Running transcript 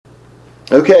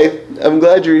Okay, I'm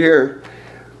glad you're here.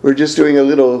 We're just doing a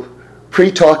little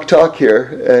pre-talk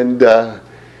here, and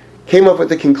came up with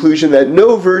the conclusion that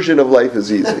no version of life is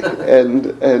easy.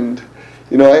 and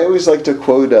you know, I always like to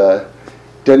quote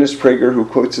Dennis Prager, who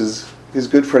quotes his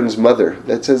good friend's mother,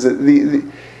 that says that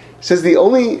the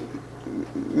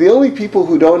only people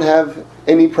who don't have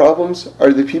any problems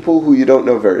are the people who you don't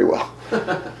know very well.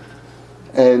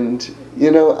 And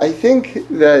you know, I think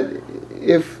that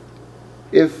if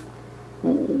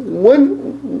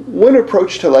one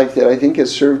approach to life that I think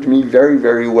has served me very,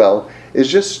 very well is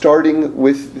just starting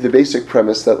with the basic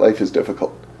premise that life is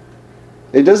difficult.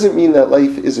 It doesn't mean that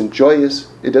life isn't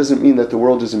joyous. It doesn't mean that the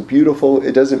world isn't beautiful.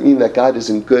 It doesn't mean that God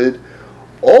isn't good.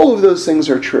 All of those things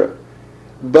are true.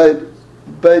 But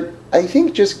I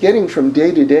think just getting from day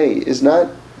to day is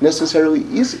not necessarily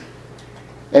easy.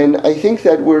 And I think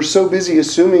that we're so busy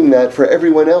assuming that for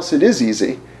everyone else it is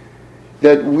easy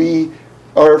that we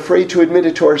are afraid to admit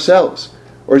it to ourselves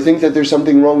or think that there's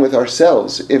something wrong with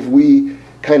ourselves if we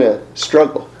kind of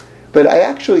struggle. But I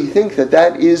actually think that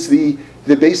that is the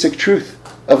basic truth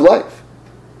of life.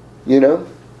 You know?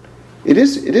 It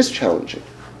is challenging.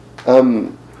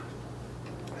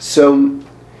 So,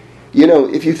 you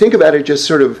know, if you think about it just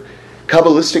sort of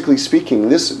Kabbalistically speaking,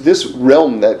 this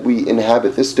realm that we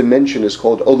inhabit, this dimension is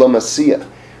called Olam Asiyah,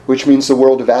 which means the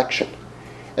world of action.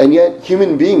 And yet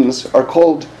human beings are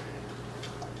called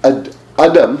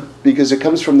Adam because it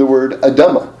comes from the word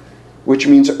Adama, which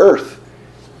means earth,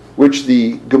 which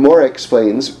the Gemara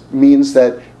explains means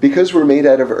that because we're made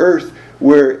out of earth,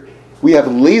 we have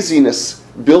laziness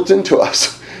built into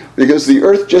us because the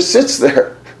earth just sits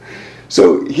there.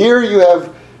 So here you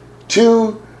have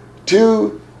two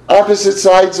opposite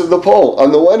sides of the pole.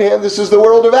 On the one hand, this is the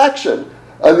world of action.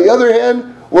 On the other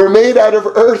hand, we're made out of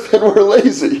earth and we're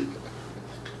lazy.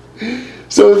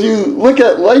 So if you look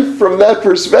at life from that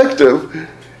perspective,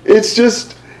 it's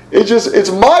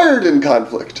mired in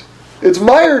conflict. It's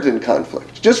mired in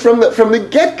conflict. Just from the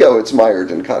get-go, it's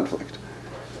mired in conflict.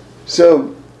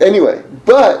 So anyway,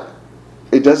 but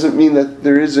it doesn't mean that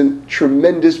there isn't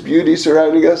tremendous beauty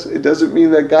surrounding us. It doesn't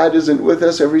mean that God isn't with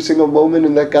us every single moment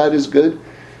and that God is good.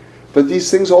 But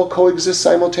these things all coexist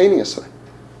simultaneously,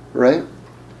 right?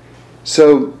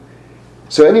 So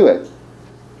anyway,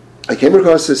 I came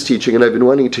across this teaching and I've been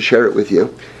wanting to share it with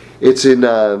you. It's in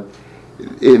the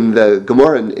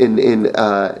Gemara in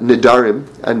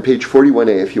Nedarim on page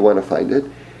 41a if you want to find it.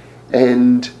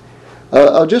 And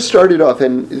I'll just start it off.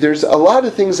 And there's a lot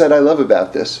of things that I love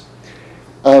about this.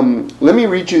 Let me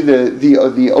read you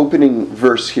the opening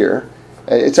verse here.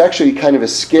 It's actually kind of a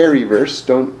scary verse.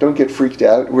 Don't get freaked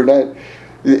out.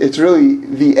 It's really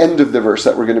the end of the verse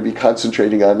that we're going to be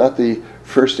concentrating on, not the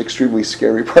first extremely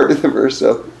scary part of the verse.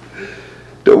 So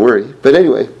don't worry. But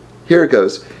anyway, here it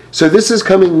goes. So this is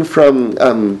coming from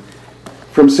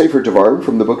Sefer Devarim,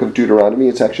 from the book of Deuteronomy.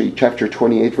 It's actually chapter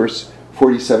 28, verse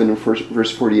 47 and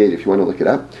verse 48, if you want to look it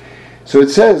up. So it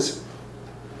says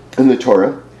in the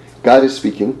Torah, God is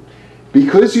speaking,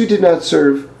 because you did not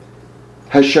serve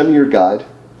Hashem your God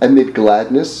amid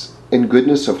gladness and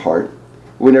goodness of heart,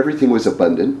 when everything was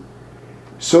abundant,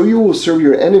 so you will serve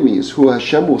your enemies who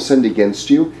Hashem will send against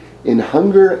you in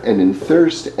hunger and in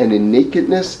thirst and in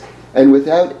nakedness and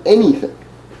without anything.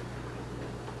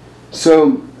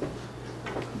 So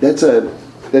that's a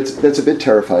bit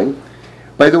terrifying.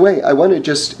 By the way, I want to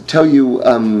just tell you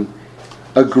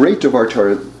a great Devar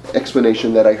Torah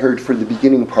explanation that I heard for the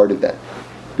beginning part of that.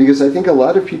 Because I think a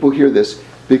lot of people hear this,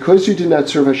 because you did not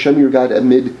serve Hashem your God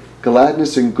amid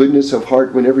gladness and goodness of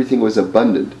heart when everything was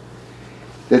abundant,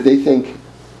 that they think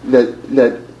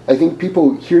that I think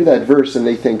people hear that verse and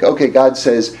they think, okay, God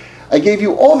says, I gave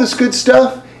you all this good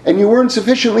stuff and you weren't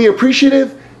sufficiently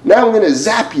appreciative, now I'm going to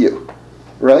zap you,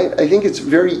 right? I think it's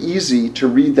very easy to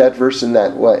read that verse in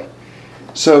that way.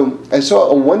 So I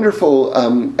saw a wonderful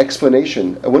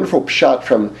explanation, a wonderful pshat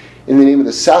from in the name of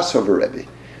the Sassover Rebbe,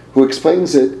 who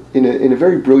explains it in a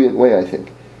very brilliant way, I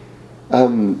think,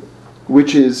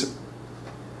 which is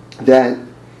that,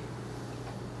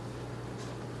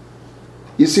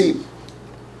 you see,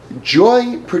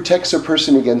 joy protects a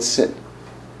person against sin.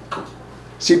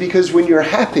 See, because when you're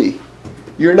happy,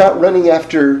 you're not running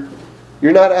after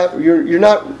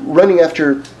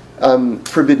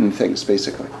forbidden things,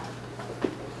 basically.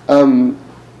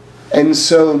 And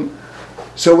so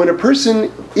when a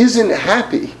person isn't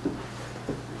happy,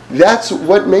 that's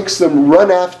what makes them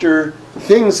run after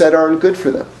things that aren't good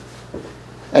for them.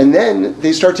 And then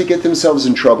they start to get themselves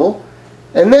in trouble.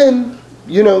 And then,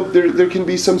 you know, there can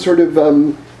be some sort of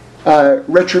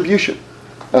retribution,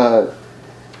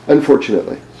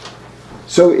 unfortunately.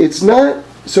 So it's not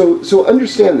So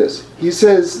understand this. He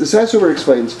says, the Sassover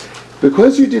explains,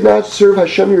 because you did not serve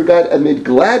Hashem your God amid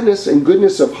gladness and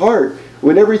goodness of heart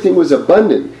when everything was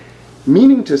abundant,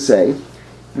 meaning to say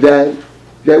that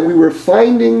we were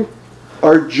finding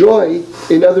our joy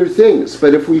in other things.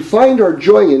 But if we find our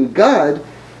joy in God,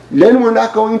 then we're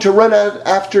not going to run out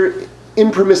after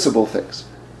impermissible things.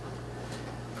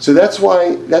 So that's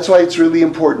why it's really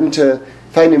important to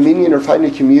find a minyan or find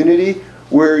a community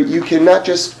where you can not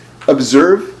just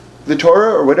observe the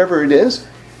Torah or whatever it is,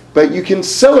 but you can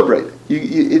celebrate it.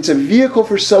 It's a vehicle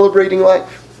for celebrating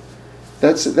life.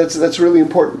 That's really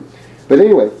important. But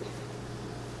anyway,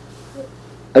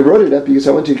 I brought it up because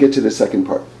I want to get to the second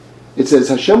part. It says,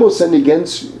 Hashem will send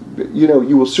against,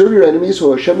 you will serve your enemies,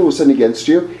 so Hashem will send against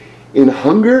you in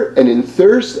hunger and in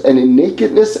thirst and in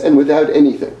nakedness and without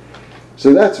anything.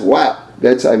 So that's, wow.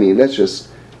 That's just,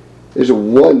 there's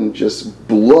one just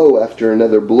blow after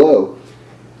another blow.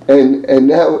 And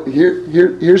now,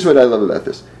 here's what I love about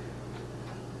this.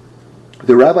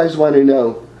 The rabbis want to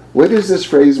know, what does this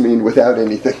phrase mean, without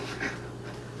anything?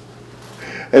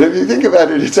 And if you think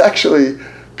about it, it's actually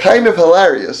kind of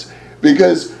hilarious,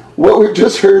 because what we've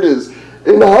just heard is,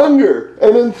 in hunger,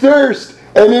 and in thirst,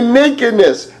 and in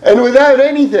nakedness, and without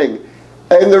anything.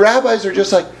 And the rabbis are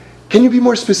just like, can you be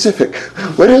more specific?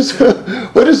 What does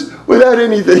without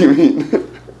anything mean?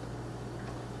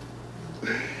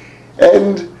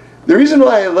 And the reason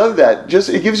why I love that, just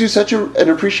it gives you such an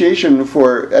appreciation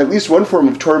for at least one form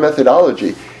of Torah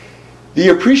methodology. The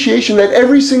appreciation that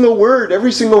every single word,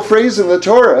 every single phrase in the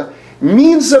Torah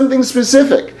means something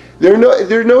specific. There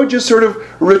are no just sort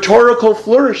of rhetorical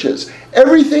flourishes.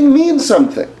 Everything means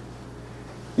something.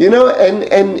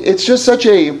 And it's just such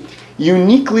a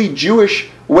uniquely Jewish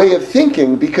way of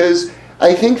thinking, because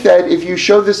I think that if you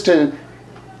show this to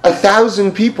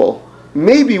 1,000 people,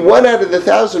 maybe 1 out of the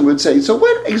 1,000 would say, so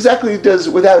what exactly does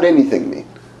without anything mean?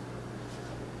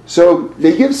 So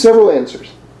they give several answers.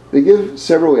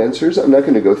 I'm not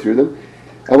going to go through them.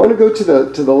 I want to go to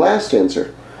the last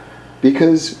answer,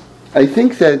 because I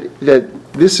think that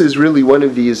this is really one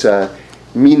of these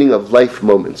meaning of life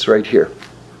moments right here.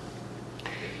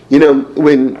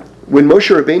 When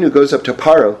Moshe Rabbeinu goes up to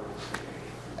Paro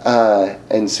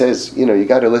and says, you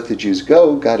got to let the Jews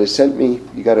go. God has sent me.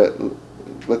 You got to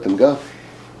let them go.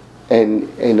 And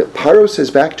Paro says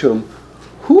back to him,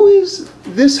 who is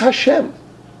this Hashem?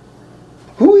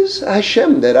 Who is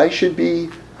Hashem that I should be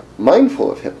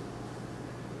mindful of him?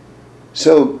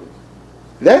 So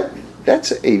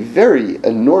that's a very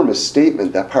enormous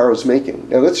statement that Paro's making.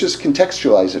 Now let's just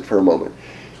contextualize it for a moment.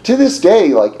 To this day,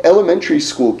 like elementary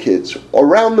school kids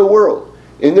around the world,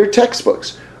 in their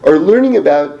textbooks, are learning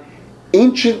about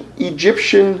ancient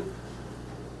Egyptian,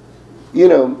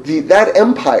 that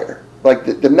empire, like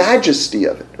the majesty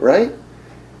of it, right?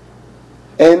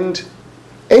 And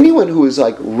anyone who is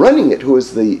like running it, who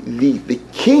is the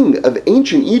king of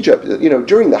ancient Egypt,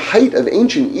 during the height of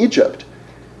ancient Egypt,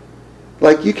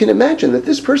 like you can imagine that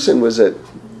this person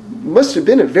must have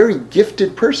been a very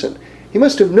gifted person. He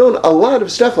must have known a lot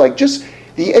of stuff, like just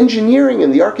the engineering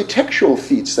and the architectural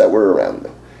feats that were around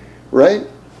them, right?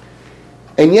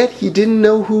 And yet he didn't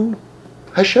know who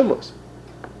Hashem was.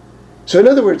 So in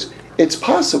other words, it's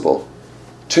possible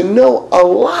to know a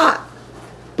lot,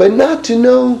 but not to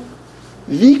know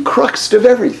the crux of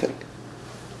everything.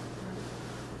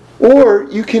 Or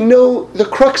you can know the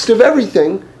crux of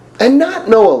everything and not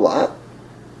know a lot,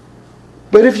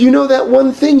 but if you know that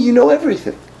one thing, you know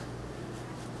everything.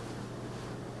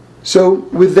 So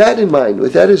with that in mind,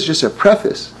 with that as just a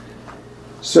preface,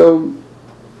 so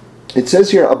it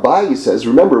says here, Abaye says,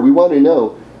 remember, we want to know,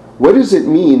 what does it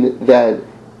mean that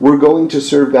we're going to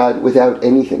serve God without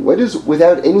anything? What does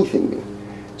without anything mean?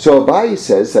 So Abaye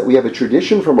says that we have a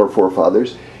tradition from our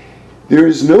forefathers. There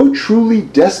is no truly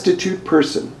destitute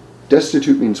person.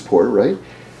 Destitute means poor, right?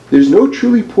 There's no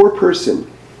truly poor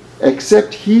person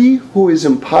except he who is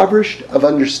impoverished of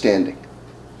understanding.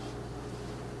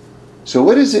 So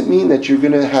what does it mean that you're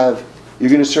going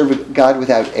to serve God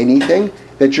without anything?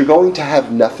 That you're going to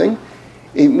have nothing?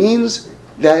 It means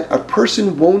that a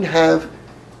person won't have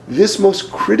this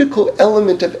most critical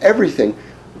element of everything,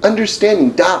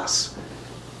 understanding, das.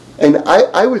 And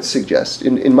I would suggest,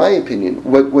 in my opinion,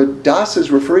 what das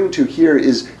is referring to here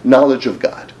is knowledge of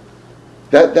God.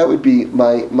 That would be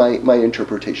my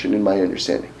interpretation and my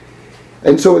understanding.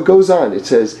 And so it goes on. It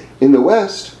says, in the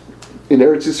West, in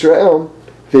Eretz Yisrael,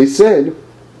 they said,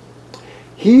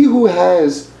 he who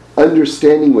has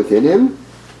understanding within him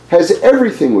has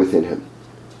everything within him.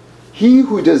 He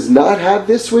who does not have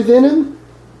this within him,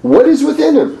 what is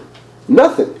within him?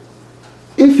 Nothing.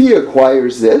 If he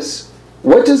acquires this,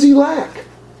 what does he lack?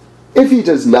 If he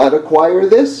does not acquire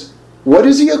this, what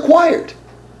has he acquired?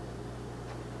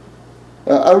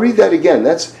 I'll read that again.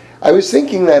 I was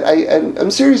thinking that, and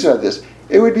I'm serious about this,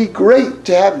 it would be great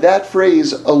to have that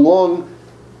phrase along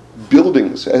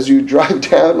buildings as you drive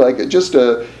down, like just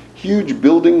a huge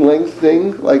building length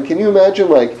thing. Like, can you imagine,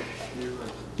 like,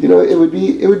 you know, it would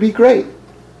be great.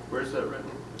 Where's that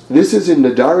written? This is in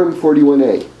Nadarim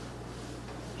 41a.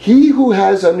 He who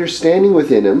has understanding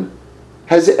within him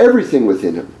has everything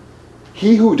within him.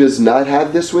 He who does not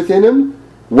have this within him,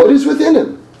 what is within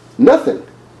him? Nothing.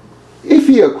 If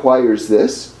he acquires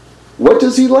this, what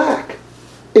does he lack?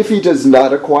 If he does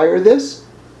not acquire this,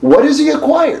 what has he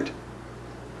acquired?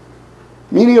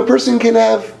 Meaning a person can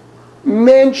have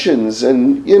mansions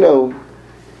and, you know,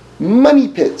 money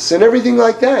pits and everything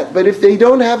like that. But if they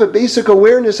don't have a basic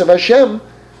awareness of Hashem,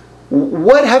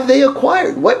 what have they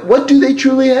acquired? What do they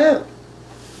truly have?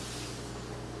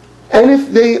 And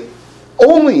if they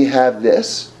only have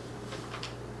this,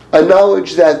 a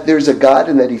knowledge that there's a God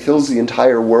and that He fills the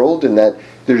entire world and that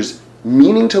there's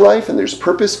meaning to life and there's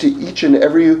purpose to each and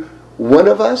every one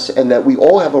of us and that we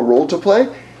all have a role to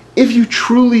play, if you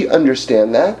truly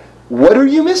understand that, what are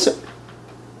you missing?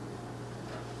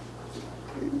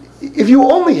 If you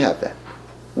only have that,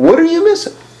 what are you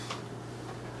missing?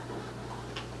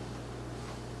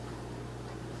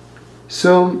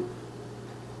 So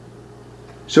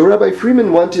Rabbi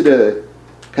Freeman wanted to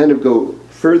kind of go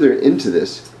further into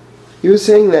this. He was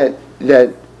saying that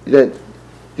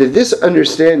this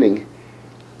understanding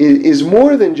is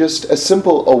more than just a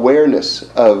simple awareness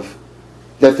of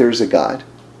that there's a God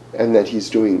and that He's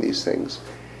doing these things,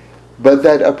 but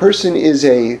that a person is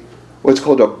what's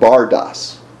called a bar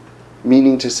das,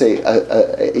 meaning to say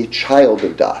a child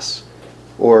of das,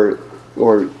 or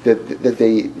that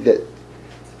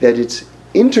it's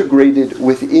integrated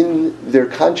within their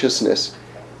consciousness,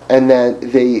 and that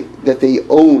they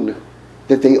own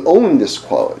this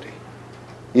quality.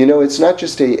 You know, it's not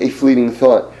just a fleeting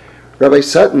thought. Rabbi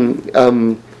Sutton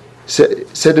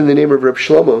said in the name of Reb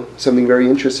Shlomo something very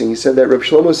interesting. He said that Reb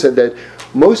Shlomo said that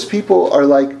most people are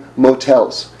like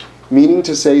motels, meaning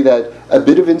to say that a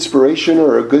bit of inspiration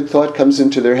or a good thought comes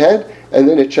into their head and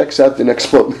then it checks out the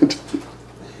next moment.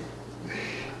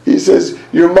 He says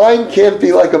your mind can't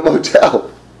be like a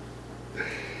motel.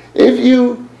 If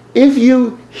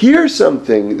you hear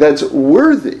something that's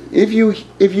worthy, if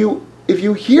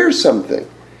you hear something,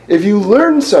 if you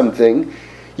learn something,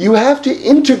 you have to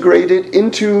integrate it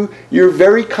into your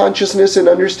very consciousness and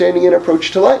understanding and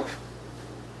approach to life.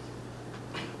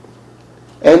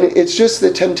 And it's just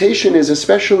the temptation is,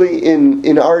 especially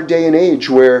in our day and age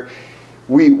where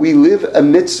we live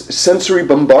amidst sensory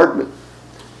bombardment.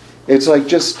 It's like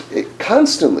just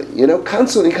constantly.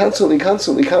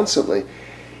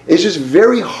 It's just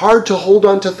very hard to hold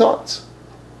on to thoughts.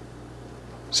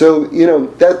 So,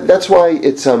 that's why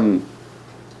it's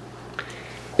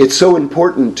so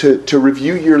important to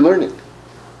review your learning,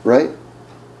 right?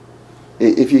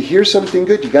 If you hear something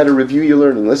good, you got to review your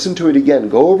learning. Listen to it again.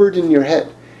 Go over it in your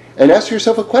head and ask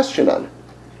yourself a question on it.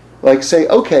 Like say,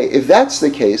 okay, if that's the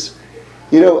case,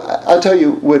 I'll tell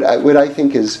you what I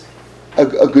think is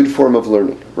a good form of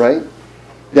learning, right?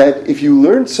 That if you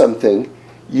learn something,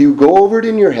 you go over it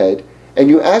in your head and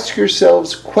you ask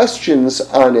yourselves questions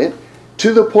on it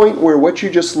to the point where what you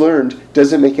just learned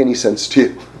doesn't make any sense to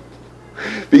you.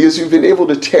 Because you've been able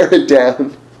to tear it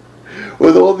down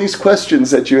with all these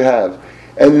questions that you have.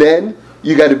 And then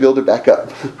you got to build it back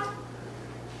up.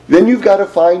 Then you've got to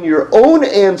find your own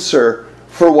answer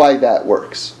for why that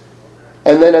works.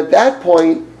 And then at that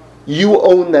point, you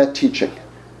own that teaching.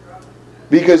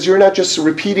 Because you're not just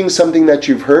repeating something that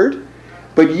you've heard,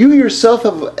 but you yourself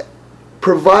have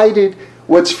provided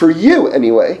what's for you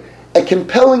anyway, a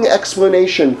compelling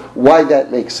explanation why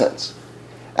that makes sense.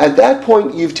 At that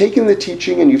point, you've taken the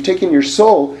teaching and you've taken your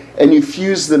soul and you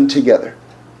fuse them together.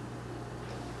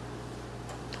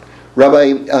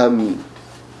 Rabbi Noam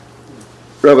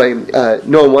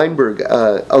Weinberg,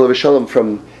 Alav Shalom,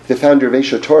 from the founder of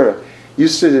Esha Torah,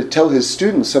 used to tell his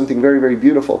students something very, very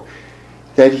beautiful.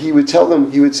 That he would tell them,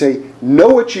 he would say, know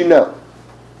what you know.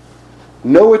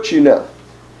 Know what you know.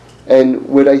 And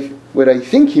what I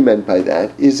think he meant by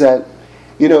that is that,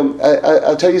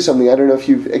 I'll tell you something. I don't know if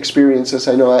you've experienced this.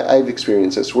 I know I've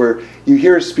experienced this, where you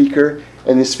hear a speaker,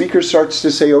 and the speaker starts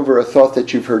to say over a thought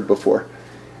that you've heard before.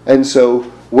 And so,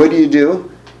 what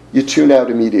do? You tune out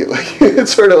immediately.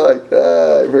 It's sort of like,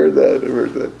 I've heard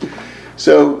that.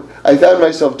 So, I found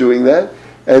myself doing that,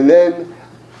 and then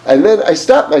I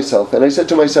stopped myself, and I said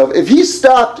to myself, if he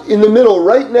stopped in the middle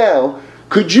right now,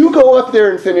 could you go up there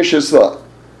and finish his thought?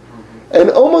 And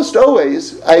almost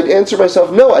always, I'd answer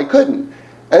myself, no, I couldn't.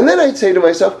 And then I'd say to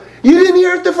myself, you didn't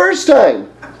hear it the first time.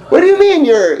 What do you mean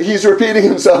he's repeating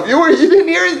himself? You didn't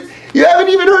hear it. You haven't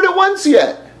even heard it once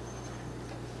yet.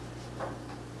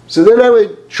 So then I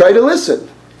would try to listen.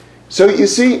 So you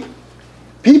see,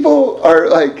 people are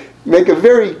make a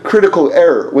very critical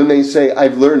error when they say,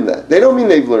 I've learned that. They don't mean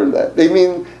they've learned that. They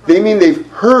mean they've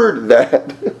heard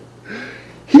that.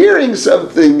 Hearing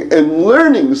something and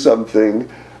learning something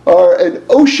are an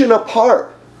ocean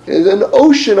apart. It's an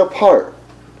ocean apart.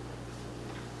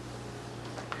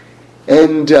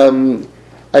 And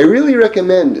I really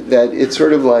recommend that it's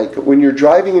sort of like when you're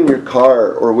driving in your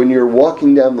car or when you're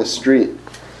walking down the street,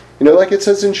 like it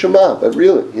says in Shema, but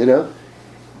really,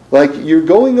 like you're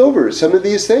going over some of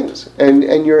these things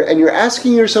and you're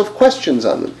asking yourself questions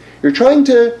on them. You're trying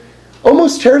to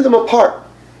almost tear them apart.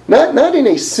 Not in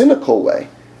a cynical way,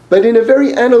 but in a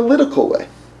very analytical way.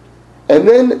 And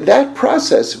then that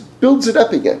process builds it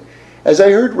up again. As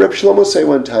I heard Reb Shlomo say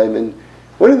one time, and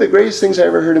one of the greatest things I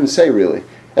ever heard him say, really,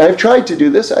 and I've tried to do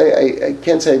this, I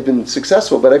can't say I've been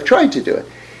successful, but I've tried to do it,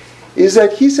 is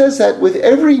that he says that with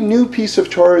every new piece of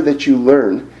Torah that you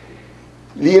learn,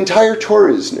 the entire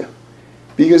Torah is new.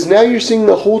 Because now you're seeing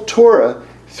the whole Torah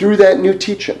through that new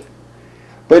teaching.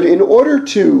 But in order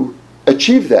to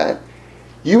achieve that,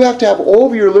 you have to have all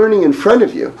of your learning in front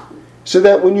of you, so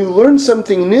that when you learn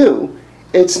something new,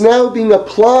 it's now being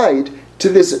applied to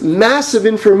this massive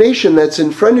information that's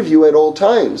in front of you at all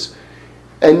times.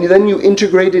 And then you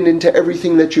integrate it into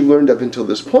everything that you've learned up until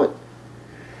this point.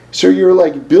 So you're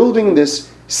like building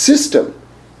this system.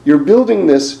 You're building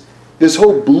this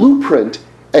whole blueprint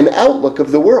and outlook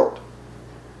of the world.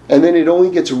 And then it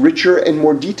only gets richer and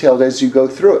more detailed as you go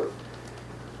through it.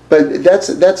 But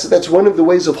that's one of the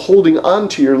ways of holding on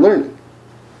to your learning.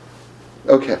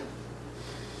 Okay.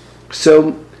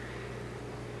 So,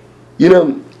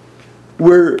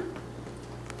 we're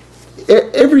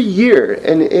every year,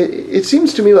 and it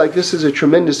seems to me like this is a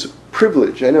tremendous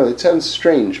privilege. I know it sounds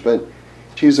strange, but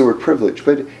to use the word privilege,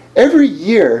 but every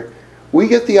year we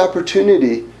get the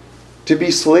opportunity to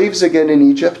be slaves again in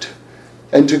Egypt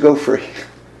and to go free.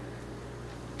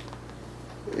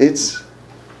 It's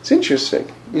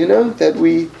interesting, that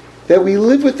we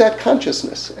live with that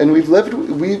consciousness, and we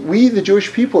the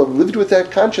Jewish people have lived with that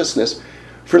consciousness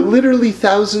for literally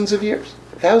thousands of years,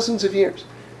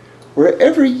 where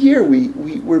every year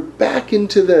we're back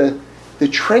into the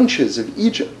trenches of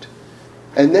Egypt,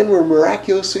 and then we're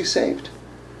miraculously saved.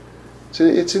 So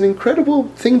it's an incredible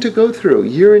thing to go through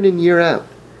year in and year out.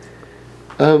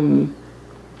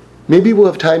 Maybe we'll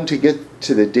have time to get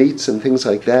to the dates and things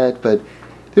like that, but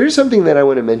there's something that I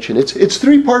want to mention. It's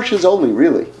 3 parshas only,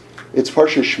 really. It's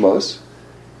Parshas Shmos,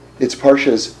 it's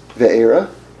Parshas Ve'era,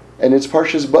 and it's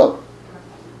Parshas Bo.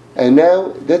 And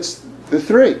now that's the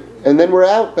 3. And then we're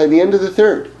out by the end of the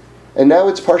 3rd. And now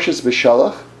it's Parshas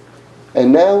Beshalach,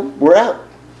 and now we're out.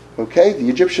 Okay? The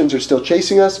Egyptians are still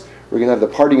chasing us. We're going to have the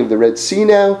parting of the Red Sea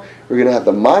now. We're going to have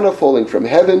the manna falling from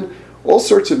heaven. All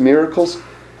sorts of miracles.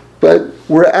 But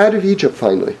we're out of Egypt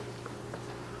finally.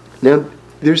 Now,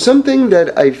 there's something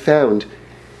that I found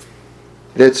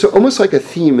that's almost like a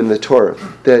theme in the Torah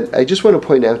that I just want to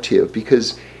point out to you,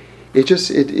 because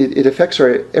it affects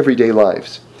our everyday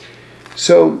lives.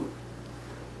 So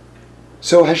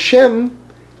Hashem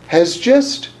has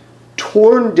just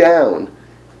torn down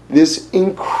this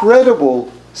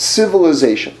incredible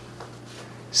civilization,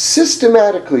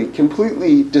 systematically,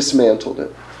 completely dismantled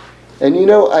it. And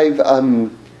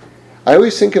I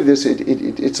always think of this.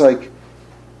 It's like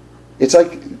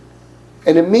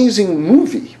an amazing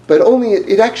movie, but only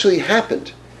it actually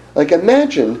happened. Like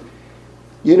imagine,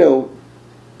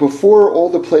 before all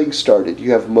the plagues started,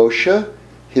 you have Moshe,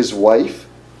 his wife,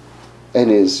 and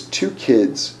his 2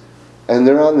 kids, and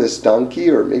they're on this donkey,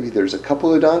 or maybe there's a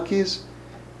couple of donkeys,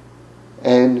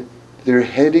 and they're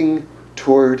heading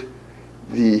toward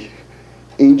the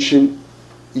ancient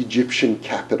Egyptian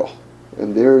capital.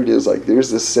 And there it is, there's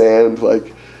the sand,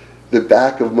 the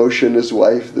back of Moshe and his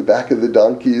wife, the back of the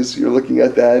donkeys, you're looking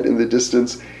at that in the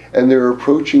distance, and they're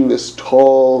approaching this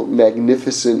tall,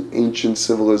 magnificent, ancient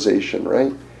civilization,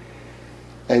 right?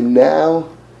 And now,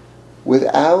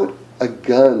 without a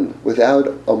gun, without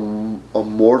a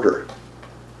mortar,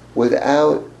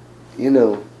 without,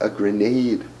 a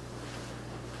grenade,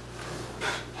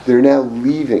 they're now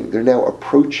leaving, they're now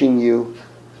approaching you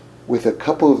with a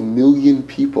couple of million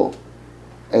people,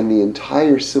 and the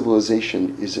entire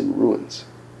civilization is in ruins.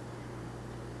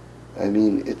 I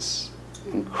mean, it's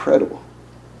incredible.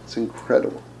 It's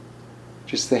incredible.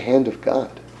 Just the hand of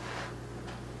God.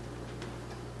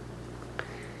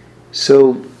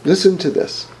 So, listen to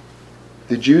this.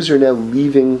 The Jews are now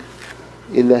leaving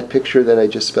in that picture that I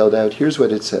just spelled out, here's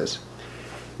what it says.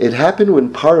 It happened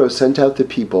when Paro sent out the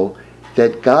people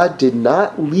that God did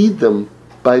not lead them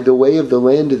by the way of the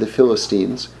land of the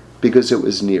Philistines, because it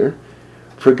was near.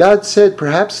 For God said,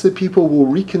 perhaps the people will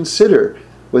reconsider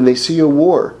when they see a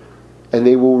war, and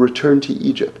they will return to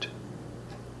Egypt.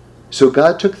 So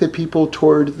God took the people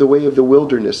toward the way of the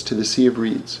wilderness to the Sea of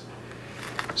Reeds.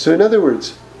 So in other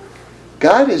words,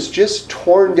 God has just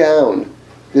torn down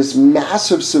this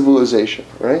massive civilization,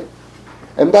 right?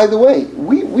 And by the way,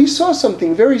 we saw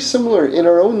something very similar in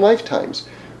our own lifetimes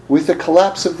with the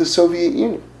collapse of the Soviet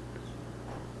Union.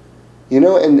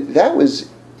 And that was,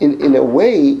 in a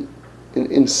way,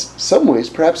 in some ways,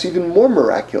 perhaps even more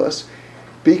miraculous,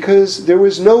 because there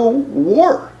was no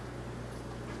war.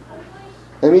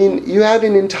 I mean, you had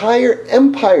an entire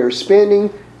empire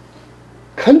spanning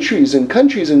countries and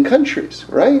countries and countries,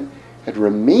 right? You had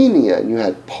Romania, and you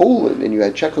had Poland, and you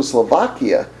had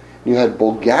Czechoslovakia, and you had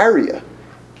Bulgaria,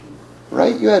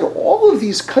 right? You had all of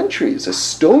these countries,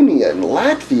 Estonia and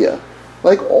Latvia,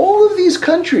 like all of these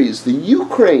countries, the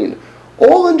Ukraine,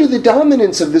 all under the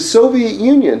dominance of the Soviet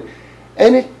Union,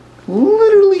 and it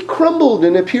literally crumbled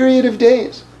in a period of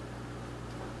days.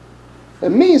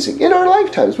 Amazing. In our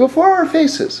lifetimes, before our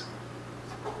faces.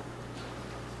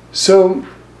 So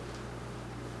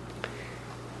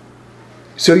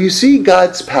you see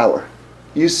God's power.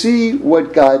 You see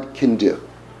what God can do.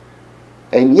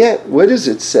 And yet, what does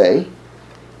it say?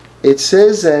 It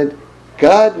says that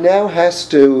God now has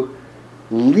to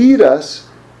lead us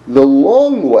the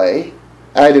long way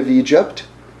out of Egypt,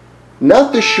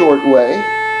 not the short way,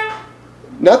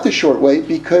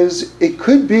 because it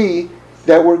could be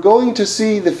that we're going to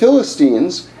see the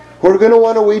Philistines who are going to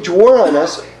want to wage war on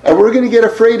us, and we're going to get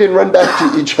afraid and run back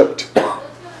to Egypt.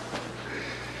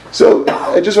 So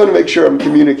I just want to make sure I'm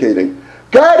communicating.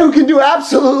 God, who can do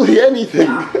absolutely anything,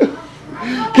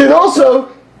 can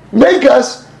also make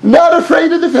us not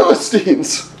afraid of the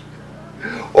Philistines.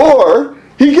 Or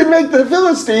he can make the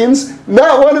Philistines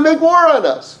not want to make war on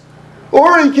us.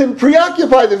 Or he can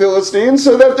preoccupy the Philistines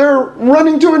so that they're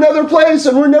running to another place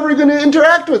and we're never going to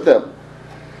interact with them.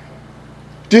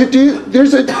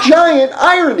 There's a giant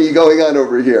irony going on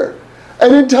over here.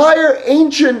 An entire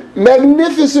ancient,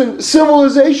 magnificent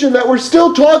civilization that we're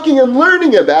still talking and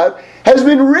learning about has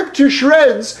been ripped to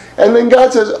shreds, and then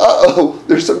God says, uh-oh,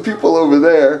 there's some people over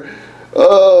there.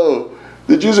 Oh,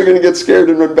 the Jews are going to get scared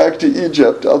and run back to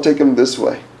Egypt. I'll take them this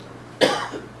way.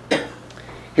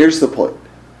 Here's the point.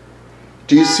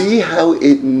 Do you see how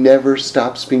it never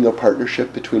stops being a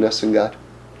partnership between us and God?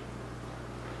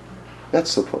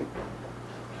 That's the point.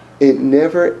 It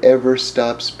never ever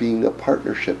stops being a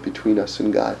partnership between us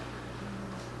and God.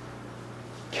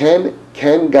 Can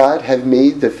God have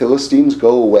made the Philistines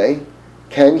go away?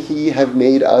 Can he have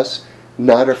made us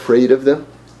not afraid of them?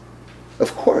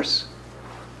 Of course.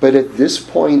 But at this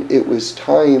point, it was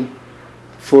time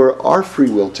for our free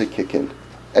will to kick in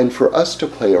and for us to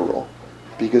play a role,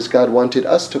 because God wanted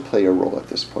us to play a role at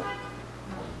this point.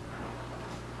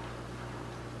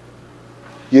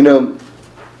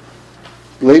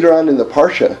 Later on in the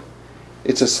Parsha,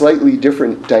 it's a slightly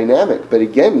different dynamic, but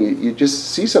again, you just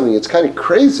see something, it's kind of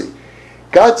crazy.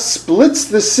 God splits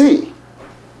the sea.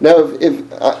 Now,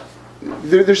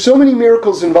 there's so many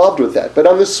miracles involved with that, but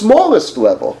on the smallest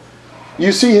level,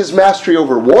 you see his mastery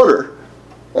over water,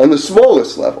 on the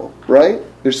smallest level, right?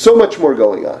 There's so much more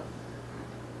going on.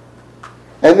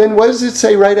 And then what does it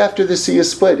say right after the sea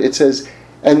is split? It says,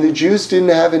 and the Jews didn't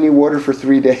have any water for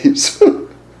 3 days.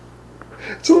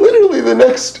 It's literally the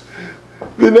next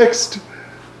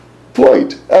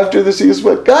point after the sea is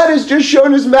split. God has just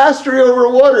shown his mastery over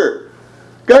water.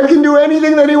 God can do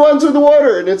anything that he wants with the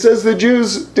water. And it says the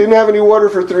Jews didn't have any water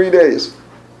for 3 days.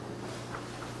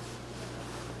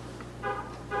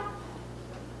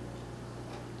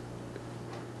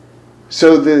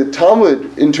 So the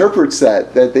Talmud interprets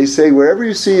that they say wherever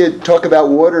you see it talk about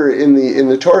water in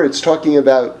the Torah, it's talking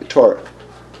about Torah.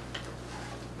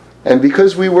 And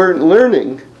because we weren't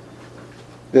learning,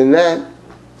 then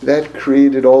that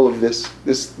created all of this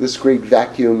great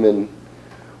vacuum and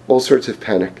all sorts of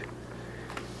panic.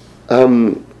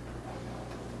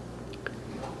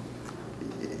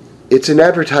 It's an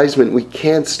advertisement. We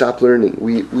can't stop learning.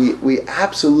 We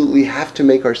absolutely have to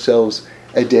make ourselves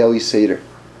a daily Seder.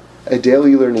 A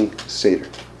daily learning Seder.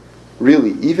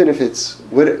 Really, even if it's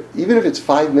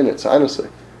 5 minutes, honestly.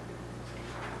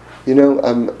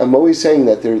 I'm always saying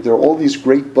that there are all these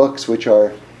great books which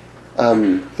are,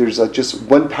 there's just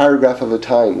one paragraph at a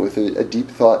time with a deep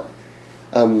thought.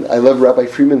 I love Rabbi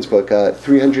Freeman's book,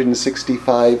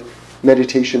 365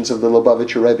 Meditations of the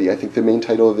Lubavitcher Rebbe. I think the main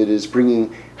title of it is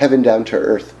Bringing Heaven Down to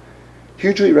Earth.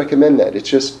 hugely recommend that. It's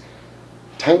just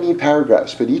tiny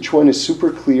paragraphs, but each one is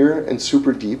super clear and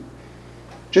super deep.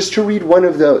 Just to read one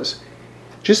of those.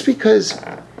 Just because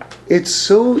it's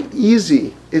so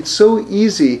easy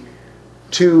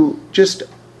to just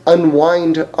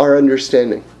unwind our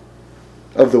understanding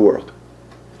of the world.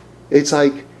 It's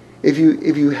like if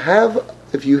you have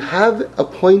a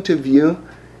point of view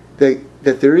that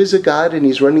there is a God and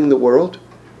He's running the world,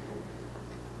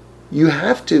 you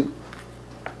have to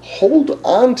hold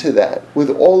on to that with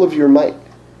all of your might,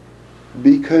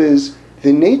 because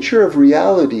the nature of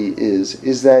reality is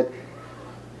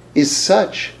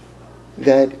such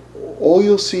that all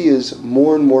you'll see is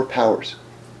more and more powers,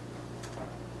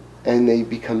 and they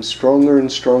become stronger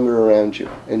and stronger around you,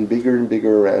 and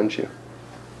bigger around you,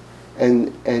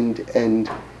 and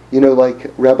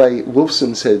like Rabbi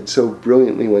Wolfson said so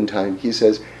brilliantly one time. He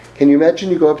says, can you imagine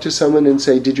you go up to someone and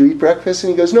say, did you eat breakfast?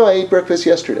 And he goes, no, I ate breakfast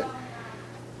yesterday.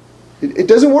 It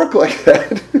doesn't work like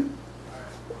that.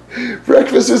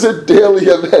 Breakfast is a daily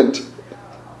event.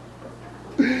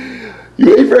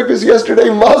 You ate breakfast yesterday,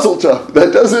 mazel tov.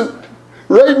 That doesn't,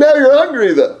 right now you're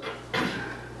hungry though.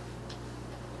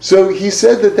 So he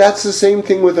said that that's the same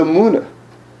thing with emunah,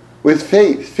 with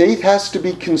faith. Faith has to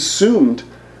be consumed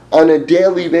on a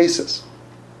daily basis.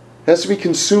 It has to be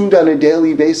consumed on a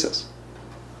daily basis.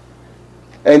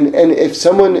 And if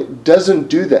someone doesn't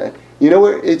do that, you know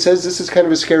where it says, this is kind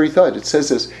of a scary thought. It says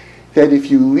this, that if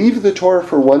you leave the Torah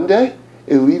for one day,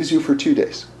 it leaves you for 2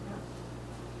 days.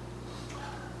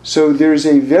 So there's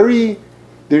a very,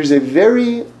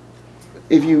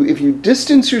 if you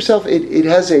distance yourself, it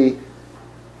has a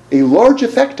large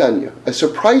effect on you, a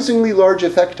surprisingly large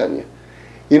effect on you.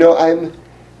 You know, I'm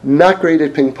not great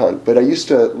at ping pong, but I used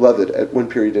to love it at one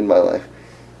period in my life.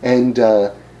 And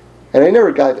I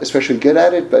never got especially good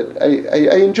at it, but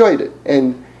I enjoyed it.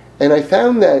 And I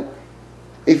found that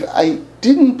if I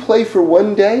didn't play for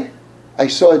one day, I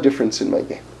saw a difference in my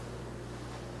game.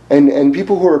 And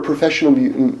people who are professional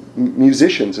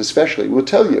musicians especially will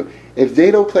tell you, if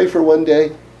they don't play for one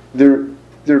day,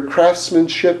 their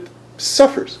craftsmanship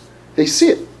suffers. They see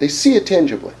it. They see it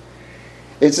tangibly.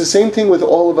 It's the same thing with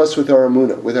all of us with our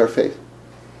emunah, with our faith.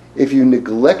 If you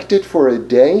neglect it for a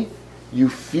day, you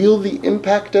feel the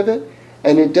impact of it,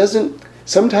 and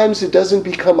sometimes it doesn't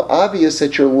become obvious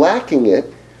that you're lacking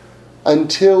it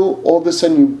until all of a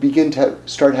sudden you begin to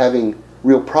start having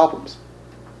real problems.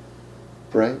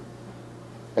 Right?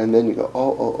 And then you go,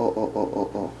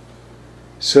 oh.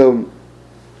 So,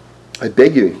 I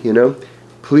beg you,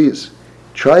 please,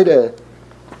 try to,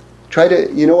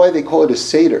 you know why they call it a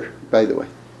Seder, by the way?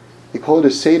 They call it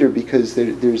a Seder because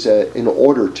there's an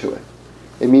order to it.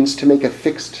 It means to make a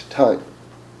fixed time,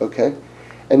 okay?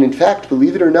 And in fact,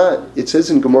 believe it or not, it says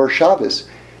in Gemara Shabbos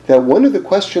that one of the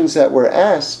questions that were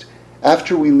asked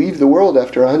after we leave the world,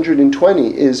 after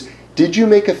 120, is, did you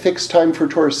make a fixed time for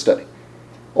Torah study?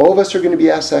 All of us are going to be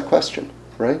asked that question,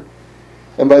 right?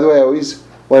 And by the way, I always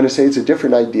want to say it's a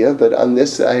different idea, but on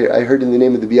this, I heard in the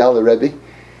name of the Biala Rebbe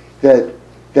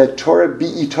that Torah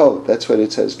bi'ito, that's what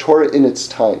it says, Torah in its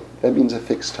time. That means a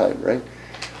fixed time, right?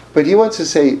 But he wants to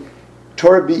say,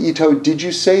 Torah bi'ito, did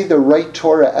you say the right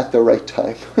Torah at the right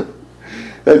time?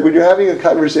 That when you're having a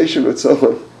conversation with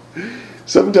someone,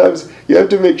 sometimes you have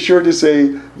to make sure to say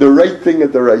the right thing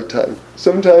at the right time.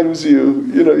 Sometimes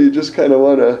you just kind of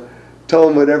want to tell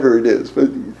them whatever it is, but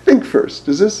think first.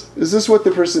 Is this what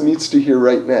the person needs to hear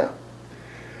right now?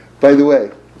 By the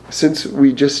way, since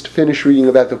we just finished reading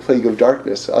about the plague of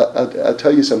darkness, I'll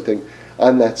tell you something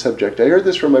on that subject. I heard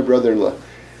this from my brother-in-law,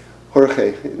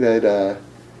 Jorge, that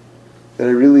I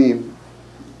really,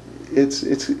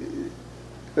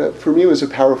 for me it was a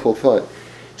powerful thought.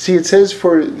 See, it says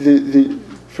for the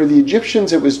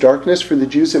Egyptians it was darkness, for the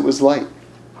Jews it was light,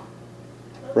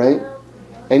 right?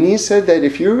 And he said that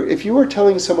if you are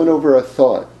telling someone over a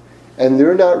thought and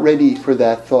they're not ready for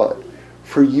that thought,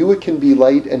 for you it can be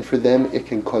light, and for them it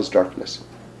can cause darkness.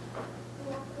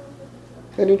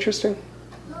 Isn't that interesting?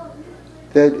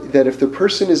 That if the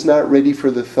person is not ready for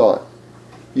the thought,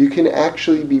 you can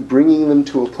actually be bringing them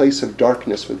to a place of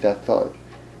darkness with that thought,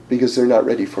 because they're not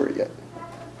ready for it yet.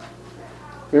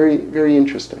 Very, very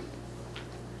interesting.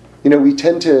 We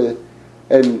tend to,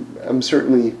 and I'm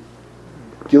certainly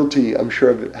guilty, I'm sure,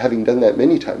 of having done that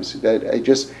many times, that I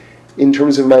just, in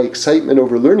terms of my excitement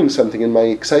over learning something and my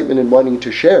excitement in wanting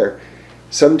to share,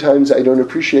 sometimes I don't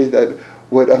appreciate that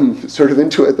what I'm sort of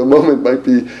into at the moment might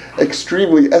be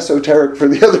extremely esoteric for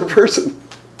the other person.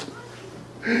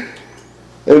 And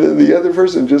then the other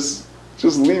person just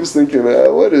leaves thinking,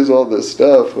 what is all this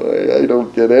stuff? I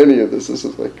don't get any of this. This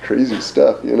is like crazy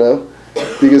stuff,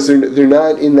 because they're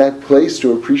not in that place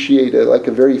to appreciate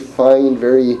a very fine,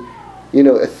 very,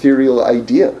 ethereal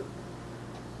idea.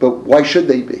 But why should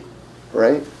they be,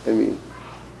 right? I mean,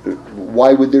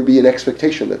 why would there be an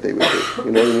expectation that they would be?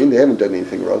 You know what I mean? They haven't done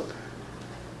anything wrong.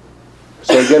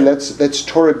 So again, that's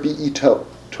Torah Be'ito.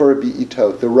 Torah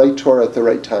Be'ito, the right Torah at the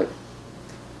right time.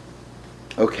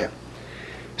 Okay.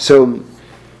 So,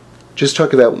 just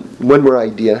talk about one more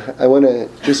idea. I want to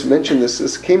just mention this.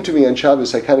 This came to me on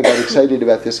Shabbos. I kind of got excited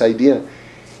about this idea.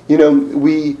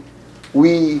 The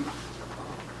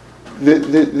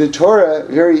Torah,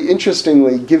 very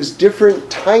interestingly, gives different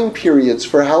time periods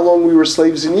for how long we were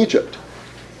slaves in Egypt.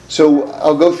 So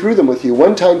I'll go through them with you.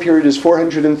 One time period is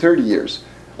 430 years.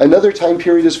 Another time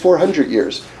period is 400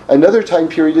 years. Another time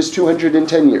period is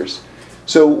 210 years.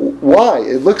 So why?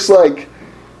 It looks like,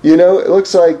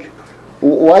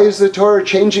 why is the Torah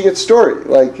changing its story?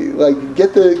 Like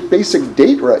get the basic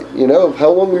date right, of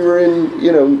how long we were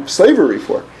in, slavery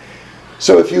for.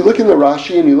 So if you look in the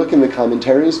Rashi and you look in the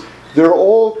commentaries, they're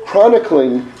all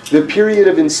chronicling the period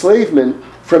of enslavement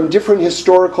from different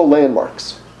historical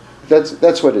landmarks.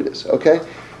 That's what it is, okay?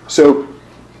 So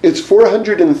it's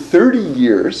 430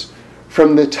 years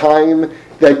from the time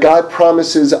that God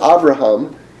promises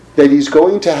Abraham that he's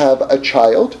going to have a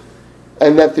child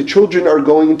and that the children are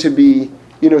going to be,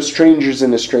 strangers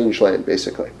in a strange land,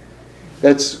 basically.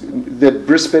 That's the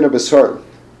Bris Ben Abasarim.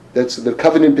 That's the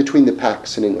covenant between the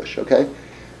pacts in English, okay?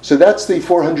 So that's the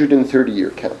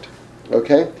 430-year count,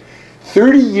 okay?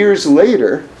 30 years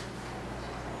later,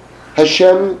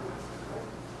 Hashem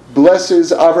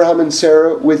blesses Abraham and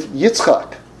Sarah with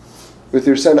Yitzchak, with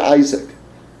their son Isaac.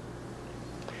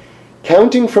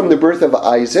 Counting from the birth of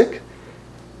Isaac,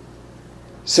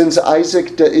 since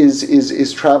Isaac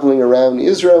is traveling around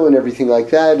Israel and everything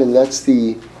like that, and that's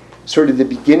the sort of the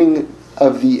beginning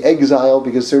of the exile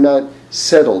because they're not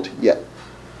settled yet.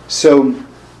 So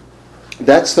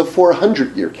that's the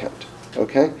 400-year count,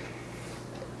 okay?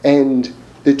 And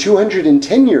the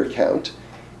 210-year count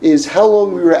is how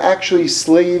long we were actually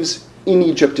slaves in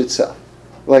Egypt itself,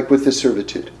 like with the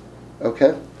servitude,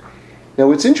 okay? Now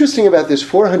what's interesting about this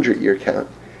 400-year count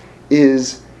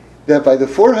is that by the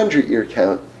 400-year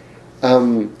count,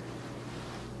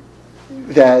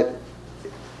 that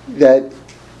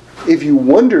if you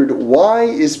wondered why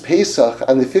is Pesach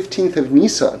on the 15th of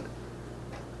Nisan,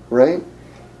 right?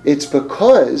 It's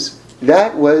because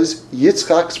that was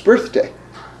Yitzchak's birthday.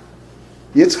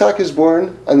 Yitzchak is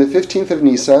born on the 15th of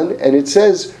Nisan, and it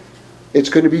says it's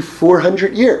going to be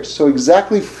 400 years. So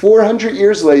exactly 400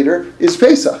 years later is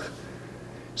Pesach.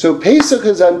 So Pesach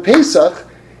is on Pesach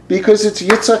because it's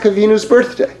Yitzchak Avinu's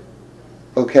birthday.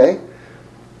 Okay?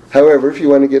 However, if you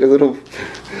want to get a little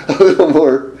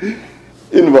more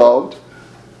involved,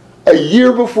 a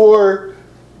year before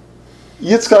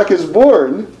Yitzchak is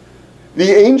born,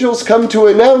 the angels come to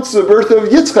announce the birth of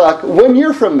Yitzchak 1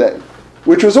 year from then,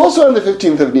 which was also on the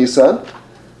 15th of Nisan.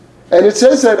 And it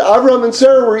says that Abraham and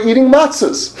Sarah were eating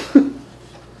matzahs.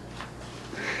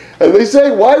 And they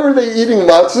say, why were they eating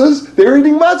matzahs? They were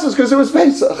eating matzahs because it was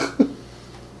Pesach.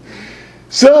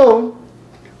 So,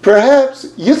 perhaps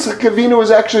Yitzchak Avinu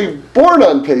was actually born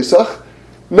on Pesach,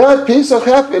 not Pesach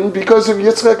happened because of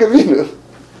Yitzchak Avinu.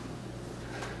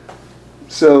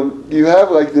 So, you have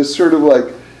like this sort of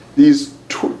like these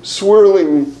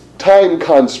swirling time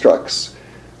constructs.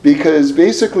 Because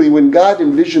basically when God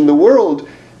envisioned the world,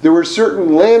 there were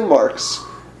certain landmarks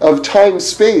of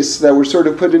time-space that were sort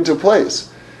of put into place.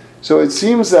 So it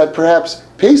seems that perhaps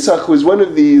Pesach was one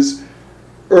of these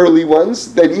early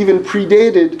ones that even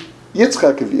predated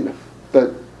Yitzchak Avinu.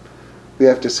 But we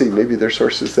have to see, maybe there are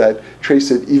sources that trace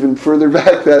it even further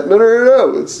back that,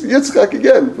 no, it's Yitzchak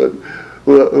again. But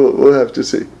we'll have to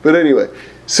see. But anyway,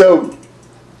 so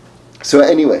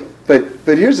anyway, but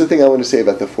here's the thing I want to say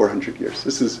about the 400 years.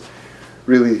 This is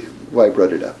really why I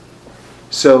brought it up.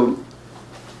 So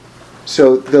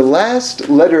the last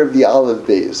letter of the Aleph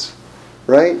Beis,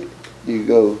 right? You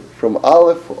go from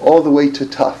Aleph all the way to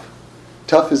Taf.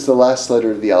 Taf is the last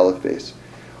letter of the Aleph Beis.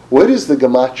 What is the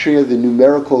gematria, the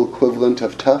numerical equivalent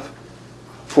of Taf?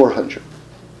 400.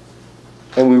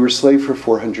 And we were slave for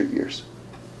 400 years.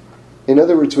 In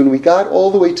other words, when we got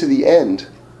all the way to the end,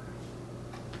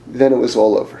 then it was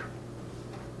all over.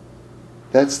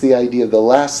 That's the idea of the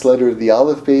last letter of the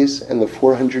Aleph Beis and the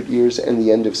 400 years and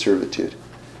the end of servitude.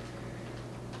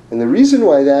 And the reason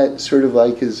why that sort of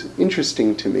like is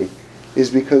interesting to me is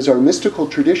because our mystical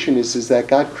tradition is that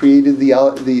God created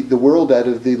the world out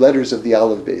of the letters of the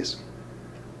Aleph Beis.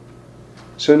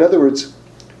 So in other words,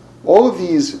 all of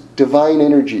these divine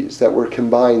energies that were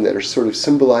combined, that are sort of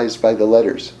symbolized by the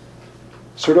letters,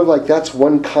 Sort of like that's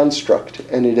one construct,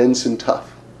 and it ends in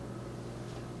tough.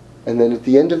 And then at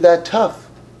the end of that tough,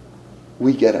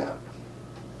 we get out.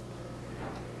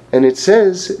 And it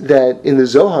says that in the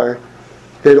Zohar,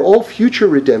 that all future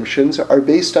redemptions are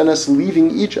based on us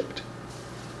leaving Egypt.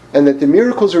 And that the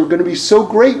miracles are going to be so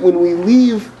great when we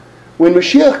leave, when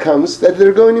Mashiach comes, that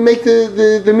they're going to make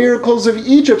the miracles of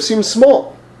Egypt seem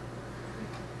small.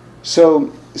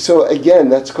 So again,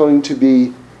 that's going to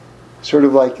be sort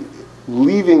of like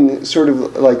leaving sort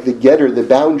of like the getter, the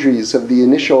boundaries of the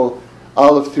initial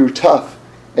Aleph through Taf,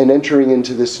 and entering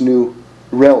into this new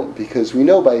realm. Because we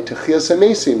know by Techiyas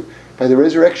HaMesim, by the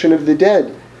resurrection of the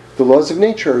dead, the laws of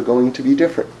nature are going to be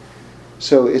different.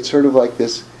 So it's sort of like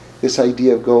this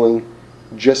idea of going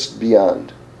just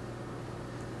beyond.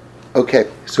 Okay,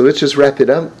 so let's just wrap it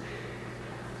up.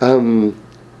 The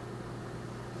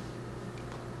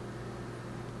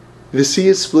sea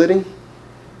is splitting.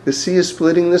 The sea is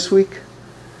splitting this week.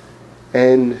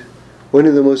 And one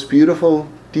of the most beautiful,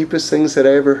 deepest things that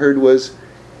I ever heard was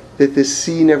that the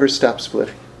sea never stops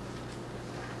splitting.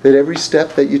 That every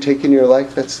step that you take in your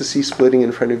life, that's the sea splitting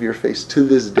in front of your face to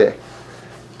this day.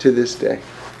 To this day.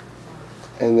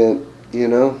 And then,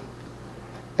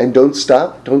 and don't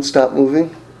stop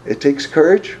moving. It takes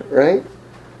courage, right?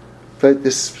 But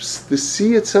the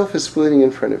sea itself is splitting in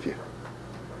front of you.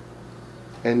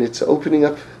 And it's opening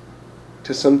up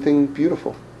to something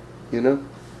beautiful, And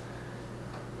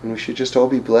we should just all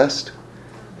be blessed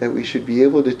that we should be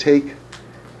able to take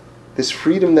this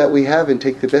freedom that we have and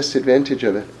take the best advantage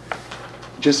of it.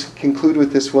 Just conclude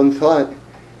with this one thought.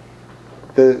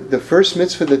 The first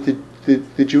mitzvah that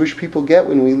the Jewish people get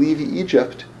when we leave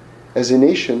Egypt as a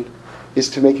nation is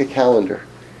to make a calendar.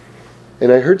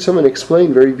 And I heard someone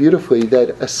explain very beautifully that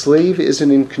a slave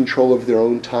isn't in control of their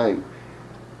own time,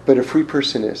 but a free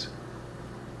person is.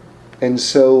 And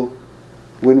so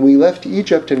when we left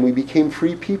Egypt and we became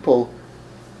free people,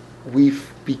 we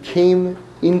became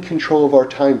in control of our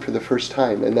time for the first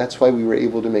time, and that's why we were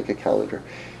able to make a calendar.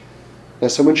 Now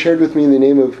someone shared with me in the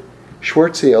name of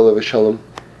Schwartzy, Alav Shalom,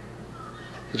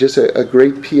 just a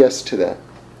great PS to that,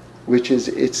 which is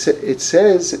it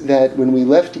says that when we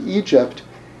left Egypt,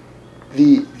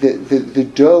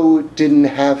 the dough didn't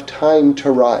have time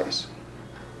to rise,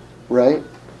 right?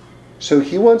 So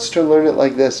he wants to learn it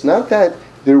like this, not that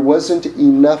there wasn't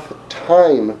enough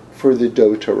time for the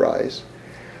dough to rise,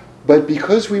 but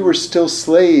because we were still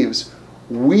slaves,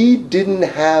 we didn't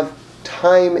have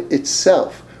time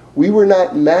itself. We were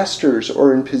not masters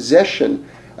or in possession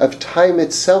of time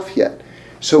itself yet.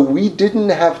 So we didn't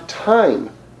have time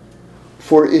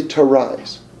for it to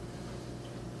rise.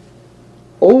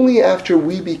 Only after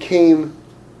we became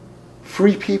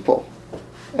free people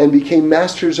and became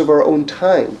masters of our own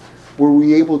time were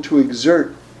we able to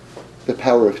exert the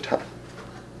power of time.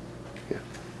 Yeah.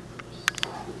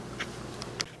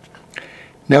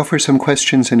 Now for some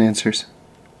questions and answers.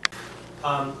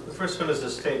 The first one is a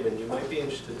statement. You might be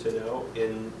interested to know,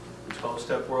 in the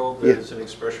 12-step world, there's an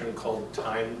expression called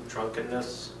time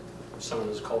drunkenness. Someone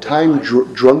is called time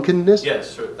drunkenness?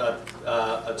 Yes,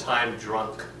 a time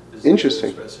drunk. Is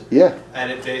interesting. Yeah.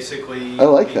 And it basically... I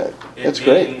like that. That's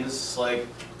great. It means, like,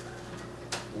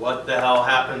 what the hell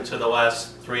happened to the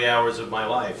last 3 hours of my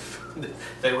life?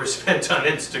 They were spent on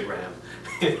Instagram,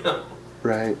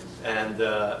 Right. And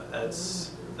that's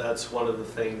one of the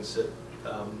things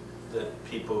that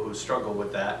people who struggle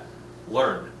with that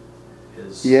learn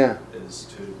is to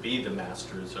be the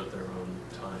masters of their own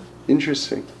time.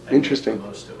 Interesting. And Interesting. Make the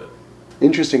most of it.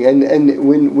 Interesting. And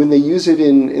when they use it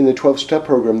in the 12-step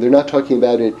program, they're not talking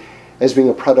about it as being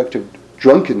a product of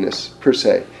drunkenness per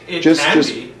se. It can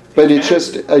be. But it's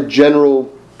just a general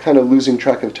kind of losing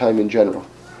track of time in general,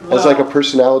 as like a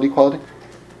personality quality.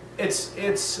 I'd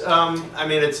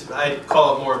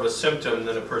call it more of a symptom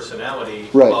than a personality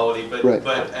quality,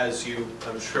 but as you,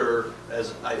 I'm sure,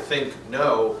 as I think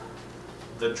know,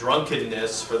 the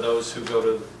drunkenness for those who go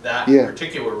to that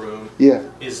particular room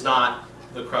is not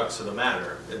the crux of the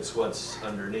matter. It's what's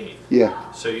underneath.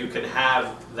 Yeah. So you can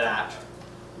have that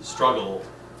struggle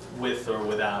with or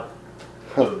without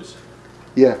booze.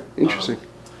 Yeah, interesting.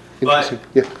 But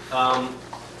yeah.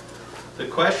 The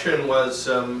question was,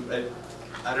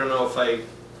 I don't know if I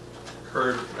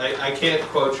heard, I can't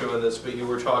quote you on this, but you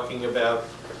were talking about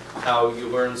how you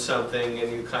learn something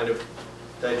and you kind of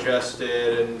digest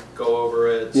it and go over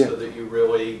it so that you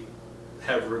really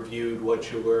have reviewed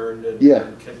what you learned.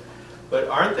 But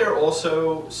aren't there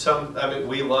also some,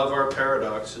 we love our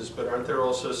paradoxes, but aren't there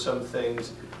also some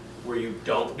things where you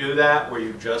don't do that, where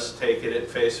you just take it at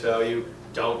face value,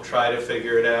 don't try to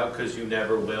figure it out because you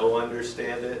never will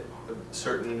understand it?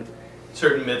 Certain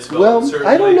certain mitzvot. Well,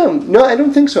 certainly. I don't know. No, I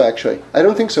don't think so, actually. I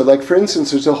don't think so. Like, for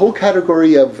instance, there's a whole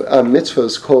category of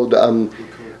mitzvahs called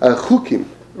chukim,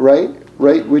 right?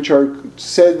 Right? Which are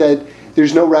said that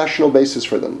there's no rational basis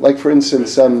for them. Like, for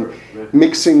instance,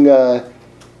 mixing,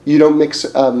 you don't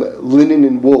mix linen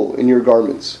and wool in your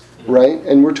garments, right?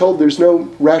 And we're told there's no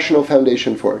rational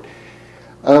foundation for it.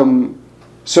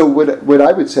 So what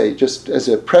I would say, just as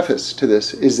a preface to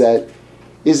this, is that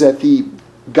the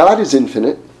God is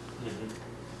infinite,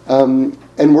 and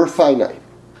we're finite.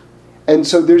 And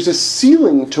so there's a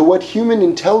ceiling to what human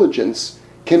intelligence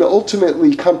can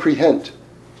ultimately comprehend.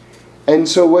 And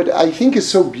so what I think is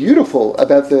so beautiful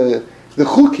about the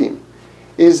chukim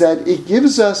is that it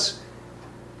gives us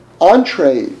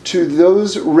entree to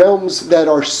those realms that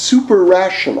are super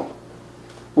rational,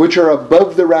 which are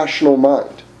above the rational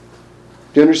mind.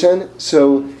 Do you understand?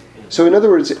 So in other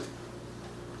words,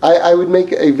 I would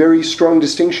make a very strong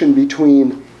distinction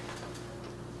between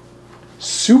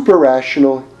super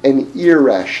rational and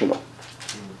irrational.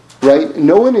 Right?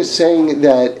 No one is saying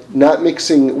that not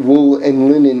mixing wool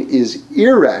and linen is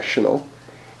irrational.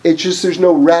 It's just there's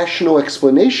no rational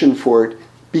explanation for it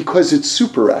because it's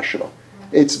super rational.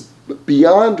 It's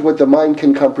beyond what the mind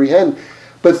can comprehend.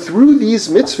 But through these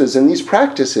mitzvahs and these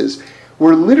practices,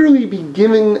 we're literally being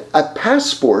given a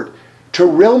passport to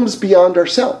realms beyond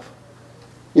ourselves.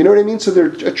 You know what I mean? So they're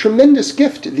a tremendous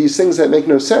gift, these things that make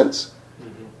no sense,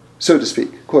 so to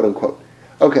speak, quote unquote.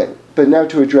 Okay, but now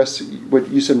to address what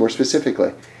you said more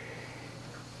specifically.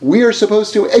 We are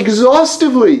supposed to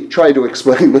exhaustively try to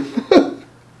explain them,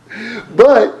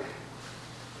 but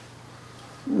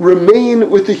remain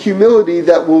with the humility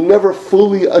that we'll never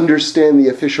fully understand the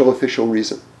official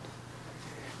reason.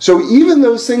 So even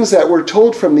those things that we're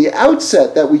told from the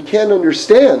outset that we can't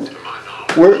understand,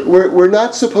 we're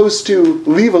not supposed to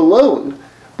leave alone,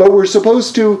 but we're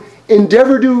supposed to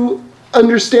endeavor to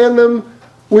understand them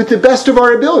with the best of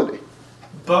our ability.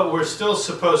 But we're still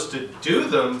supposed to do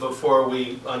them before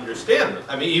we understand them.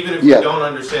 I mean, even if we don't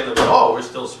understand them at all, we're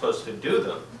still supposed to do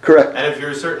them. Correct. And if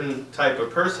you're a certain type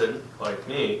of person, like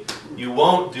me, you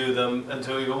won't do them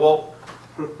until you go, well,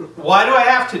 why do I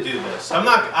have to do this? I'm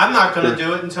not going to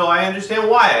do it until I understand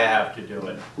why I have to do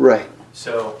it. Right.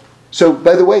 So,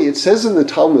 by the way, it says in the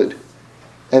Talmud,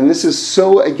 and this is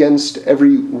so against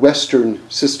every Western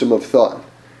system of thought,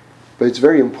 but it's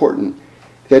very important,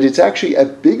 that it's actually a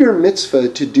bigger mitzvah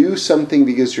to do something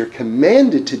because you're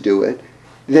commanded to do it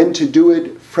than to do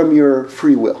it from your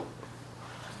free will.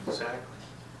 exactly.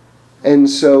 And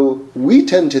so we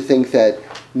tend to think that,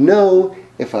 no,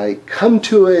 if I come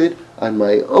to it on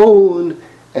my own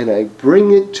and I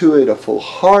bring it to it a full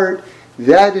heart,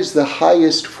 that is the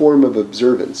highest form of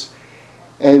observance.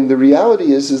 And the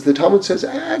reality is the Talmud says,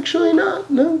 actually no.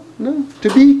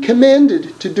 To be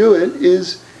commanded to do it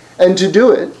is, and to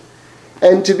do it,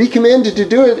 and to be commanded to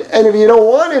do it, and if you don't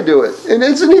want to do it, and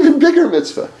it's an even bigger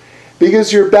mitzvah,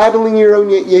 because you're battling your own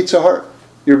Yetzer Hara.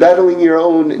 You're battling your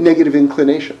own negative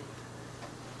inclination.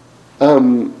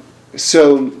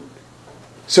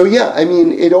 So yeah, I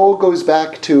mean, it all goes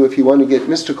back to, if you want to get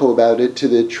mystical about it, to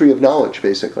the tree of knowledge,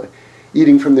 basically.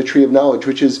 Eating from the tree of knowledge,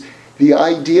 which is the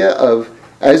idea of,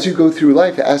 as you go through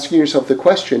life, asking yourself the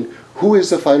question, who is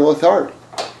the final authority?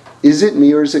 Is it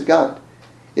me or is it God?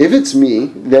 If it's me,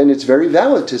 then it's very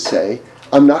valid to say,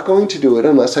 I'm not going to do it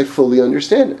unless I fully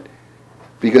understand it,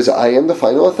 because I am the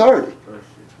final authority.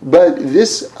 But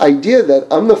this idea that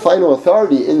I'm the final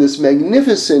authority in this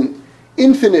magnificent,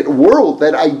 infinite world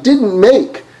that I didn't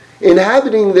make,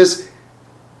 inhabiting this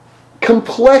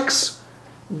complex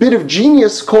bit of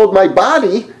genius called my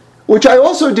body, which I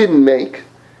also didn't make,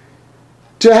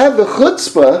 to have the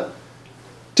chutzpah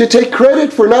to take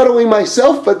credit for not only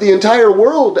myself but the entire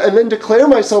world and then declare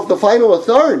myself the final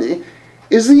authority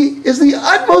is the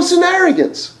utmost in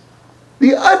arrogance.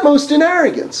 The utmost in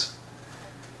arrogance.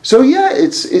 So yeah,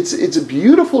 it's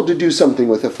beautiful to do something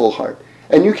with a full heart.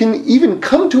 And you can even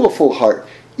come to a full heart,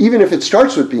 even if it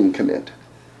starts with being commanded.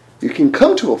 You can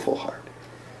come to a full heart.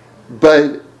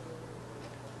 But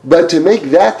to make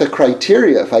that the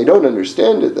criteria, if I don't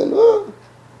understand it, then,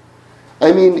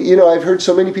 I mean, I've heard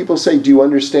so many people say, do you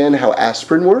understand how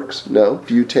aspirin works? No.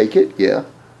 Do you take it? Yeah.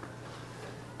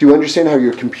 Do you understand how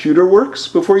your computer works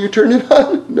before you turn it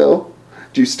on? No.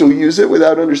 Do you still use it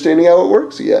without understanding how it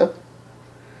works? Yeah.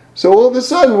 So all of a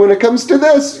sudden, when it comes to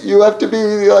this, you have to be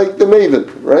like the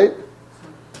maven, right?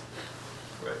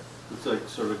 Right. It's like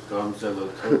sort of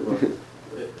Gamzella.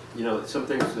 Some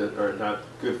things that are not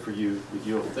good for you,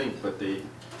 you don't think, but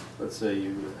let's say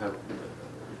you have you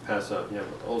pass out, you have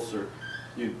an ulcer,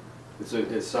 it's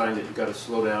a sign that you got to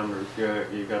slow down, or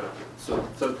you got to. So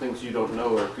some things you don't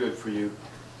know are good for you,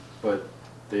 but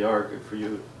they are good for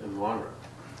you in the long run.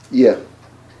 Yeah.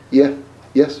 Yeah.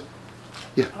 Yes.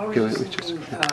 Yeah. I was Go just ahead, Richard. thinking,